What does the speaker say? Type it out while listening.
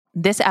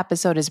This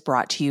episode is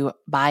brought to you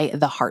by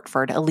The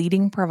Hartford, a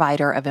leading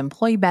provider of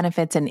employee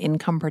benefits and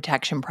income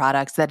protection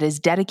products that is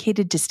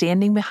dedicated to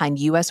standing behind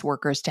U.S.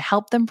 workers to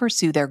help them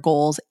pursue their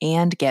goals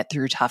and get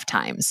through tough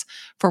times.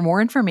 For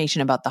more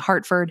information about The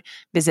Hartford,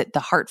 visit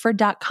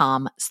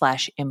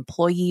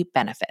thehartford.com/employee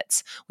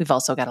benefits. We've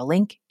also got a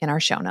link in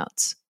our show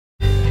notes.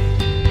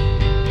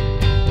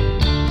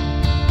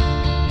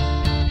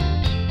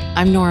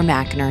 I'm Nora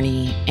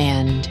McInerney,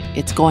 and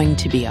it's going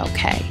to be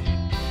okay.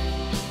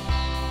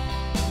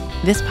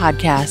 This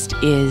podcast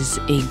is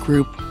a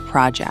group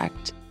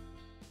project.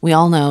 We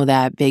all know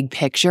that big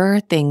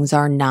picture, things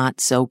are not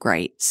so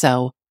great.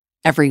 So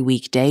every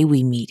weekday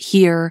we meet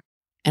here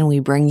and we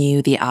bring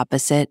you the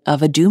opposite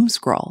of a doom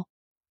scroll.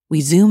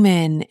 We zoom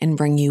in and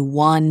bring you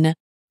one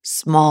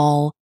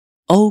small,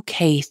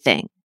 okay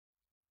thing.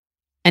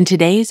 And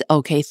today's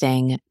okay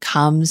thing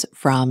comes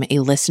from a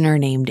listener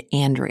named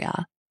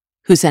Andrea,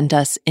 who sent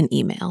us an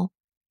email.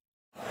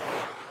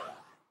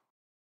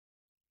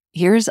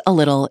 Here's a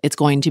little "it's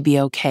going to be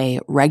okay"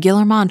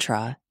 regular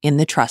mantra in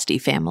the Trusty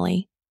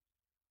family.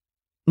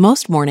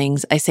 Most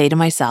mornings, I say to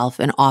myself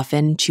and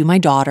often to my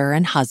daughter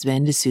and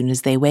husband as soon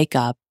as they wake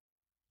up,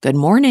 "Good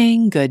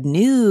morning, good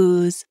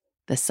news.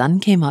 The sun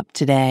came up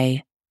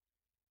today."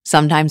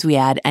 Sometimes we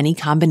add any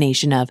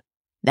combination of,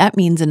 "That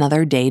means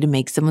another day to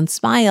make someone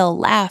smile,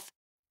 laugh,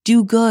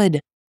 do good,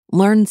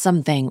 learn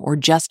something, or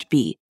just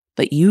be."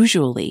 But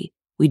usually,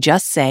 we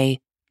just say,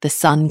 "The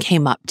sun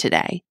came up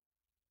today."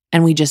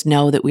 And we just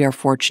know that we are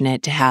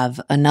fortunate to have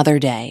another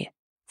day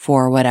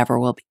for whatever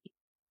will be.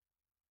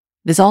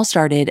 This all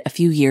started a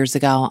few years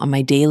ago on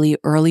my daily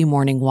early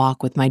morning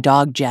walk with my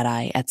dog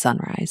Jedi at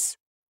sunrise.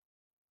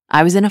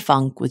 I was in a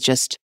funk with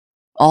just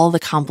all the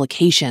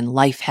complication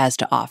life has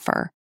to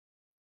offer.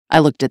 I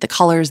looked at the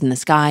colors in the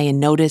sky and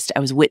noticed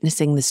I was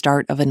witnessing the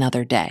start of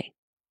another day.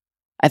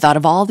 I thought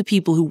of all the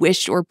people who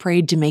wished or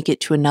prayed to make it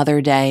to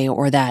another day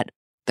or that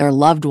their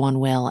loved one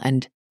will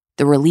and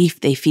the relief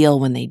they feel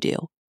when they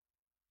do.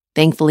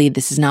 Thankfully,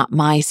 this is not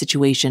my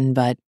situation,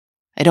 but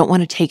I don't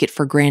want to take it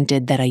for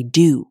granted that I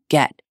do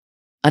get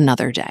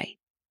another day.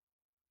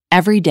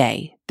 Every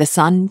day, the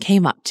sun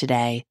came up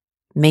today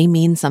may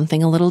mean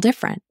something a little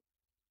different.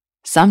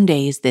 Some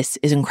days, this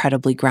is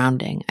incredibly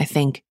grounding. I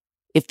think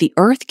if the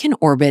Earth can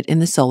orbit in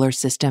the solar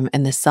system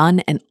and the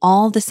sun and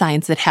all the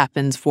science that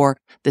happens for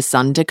the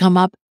sun to come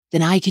up,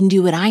 then I can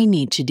do what I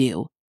need to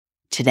do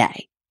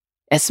today.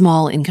 As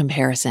small in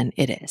comparison,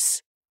 it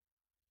is.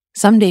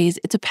 Some days,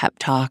 it's a pep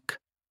talk,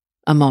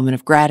 a moment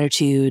of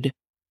gratitude,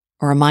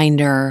 a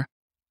reminder,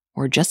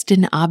 or just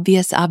an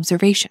obvious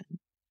observation.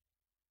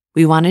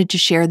 We wanted to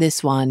share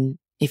this one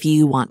if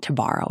you want to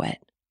borrow it.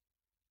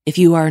 If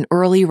you are an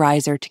early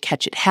riser to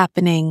catch it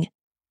happening,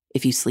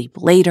 if you sleep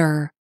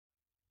later,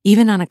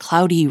 even on a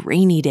cloudy,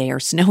 rainy day or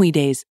snowy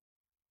days,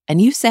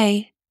 and you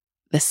say,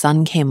 "The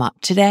sun came up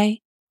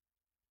today,"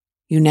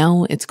 you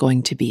know it's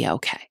going to be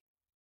okay.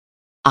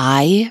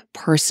 I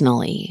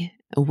personally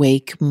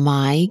wake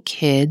my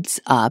kids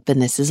up,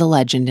 and this is a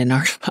legend in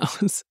our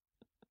house,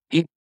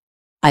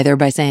 either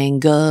by saying,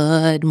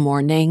 good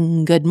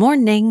morning,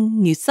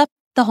 you slept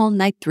the whole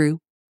night through.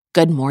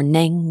 Good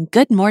morning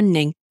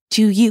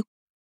to you,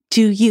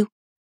 to you,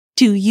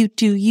 to you,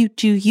 to you,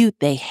 to you."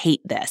 They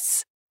hate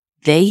this.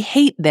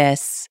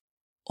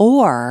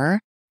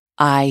 Or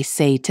I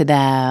say to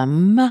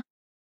them,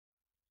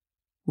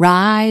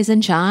 "Rise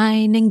and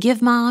shine and give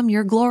mom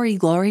your glory,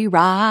 glory.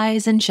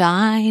 Rise and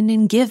shine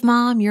and give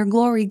mom your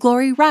glory,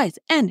 glory. Rise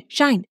and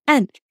shine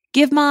and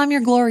give mom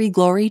your glory,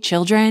 glory,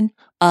 children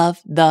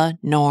of the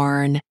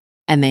Norn."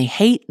 And they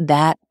hate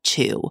that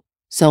too.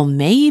 So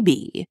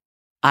maybe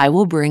I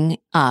will bring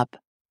up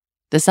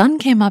 "the sun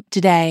came up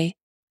today"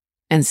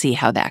 and see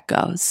how that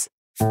goes.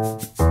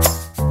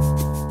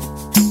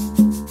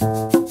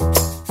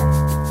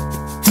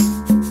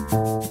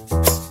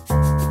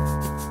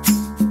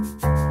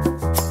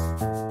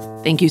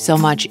 Thank you so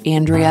much,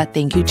 Andrea.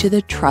 Thank you to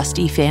the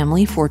Trusty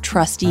family for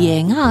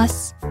trustying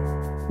us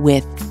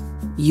with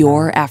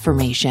your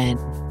affirmation,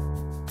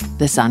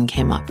 "The sun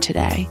came up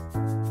today."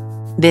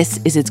 This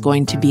is It's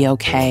Going to Be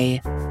Okay.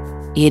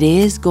 It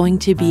is going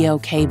to be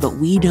okay, but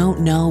we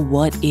don't know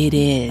what it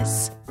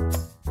is.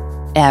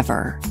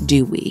 Ever,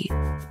 do we?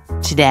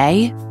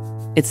 Today,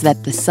 it's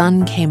that the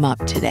sun came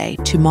up today.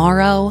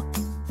 Tomorrow,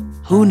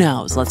 who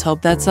knows? Let's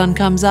hope that sun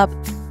comes up.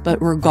 But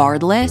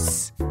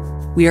regardless,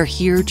 we are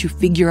here to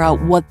figure out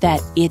what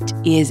that it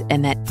is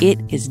and that it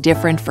is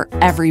different for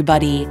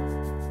everybody.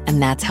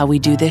 And that's how we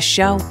do this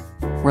show.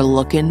 We're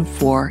looking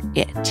for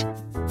it.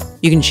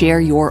 You can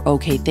share your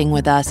okay thing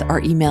with us.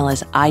 Our email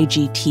is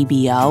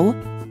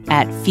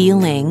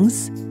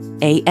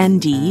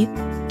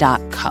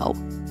igtbo@feelingsand.co.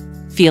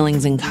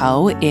 Feelings &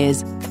 Co.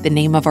 is the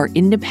name of our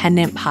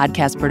independent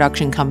podcast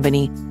production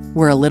company.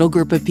 We're a little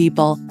group of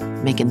people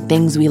making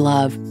things we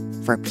love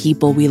for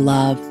people we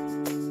love.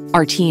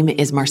 Our team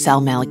is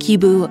Marcel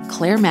Malakibu,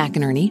 Claire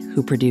McInerney,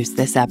 who produced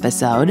this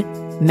episode,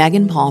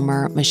 Megan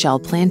Palmer, Michelle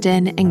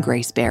Planton, and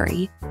Grace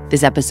Berry.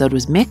 This episode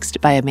was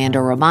mixed by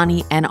Amanda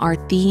Romani, and our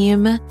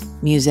theme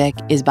music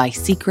is by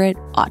Secret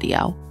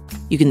Audio.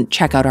 You can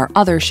check out our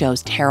other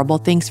shows, Terrible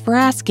Thanks for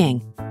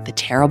Asking, The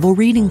Terrible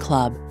Reading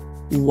Club,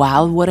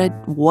 Wow,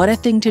 what a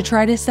thing to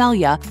try to sell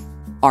ya,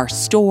 our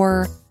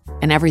store,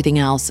 and everything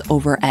else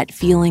over at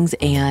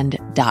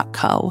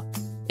feelingsand.co.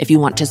 If you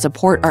want to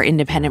support our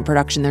independent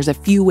production, there's a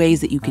few ways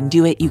that you can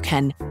do it. You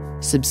can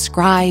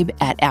subscribe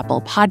at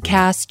Apple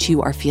Podcasts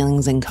to our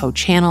Feelings & Co.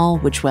 channel,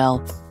 which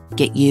will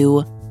get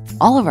you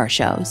all of our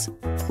shows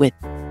with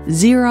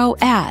 0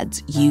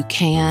 ads. You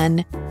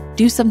can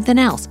do something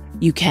else.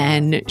 You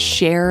can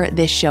share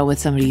this show with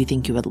somebody you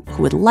think who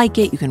would like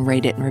it. You can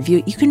rate it and review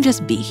it. You can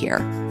just be here.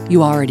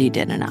 You already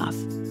did enough.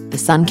 The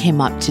sun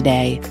came up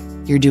today.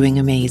 You're doing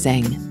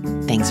amazing.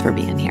 Thanks for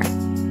being here.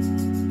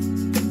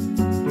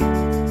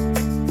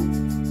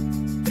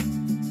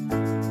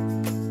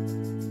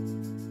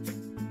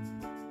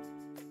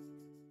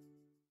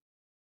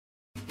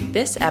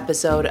 This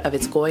episode of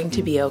It's Going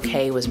to Be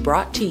Okay was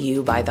brought to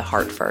you by The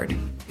Hartford.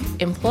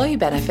 Employee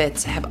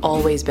benefits have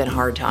always been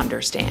hard to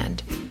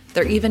understand.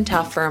 They're even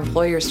tough for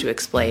employers to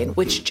explain,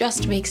 which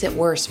just makes it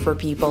worse for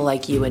people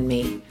like you and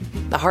me.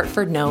 The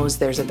Hartford knows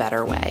there's a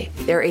better way.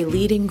 They're a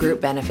leading group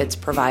benefits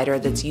provider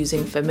that's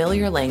using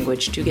familiar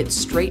language to get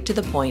straight to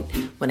the point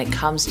when it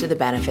comes to the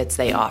benefits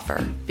they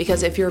offer.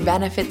 Because if your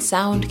benefits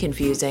sound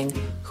confusing,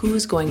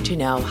 who's going to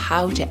know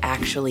how to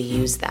actually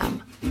use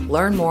them?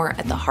 Learn more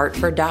at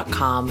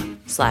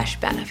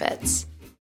thehartford.com/benefits.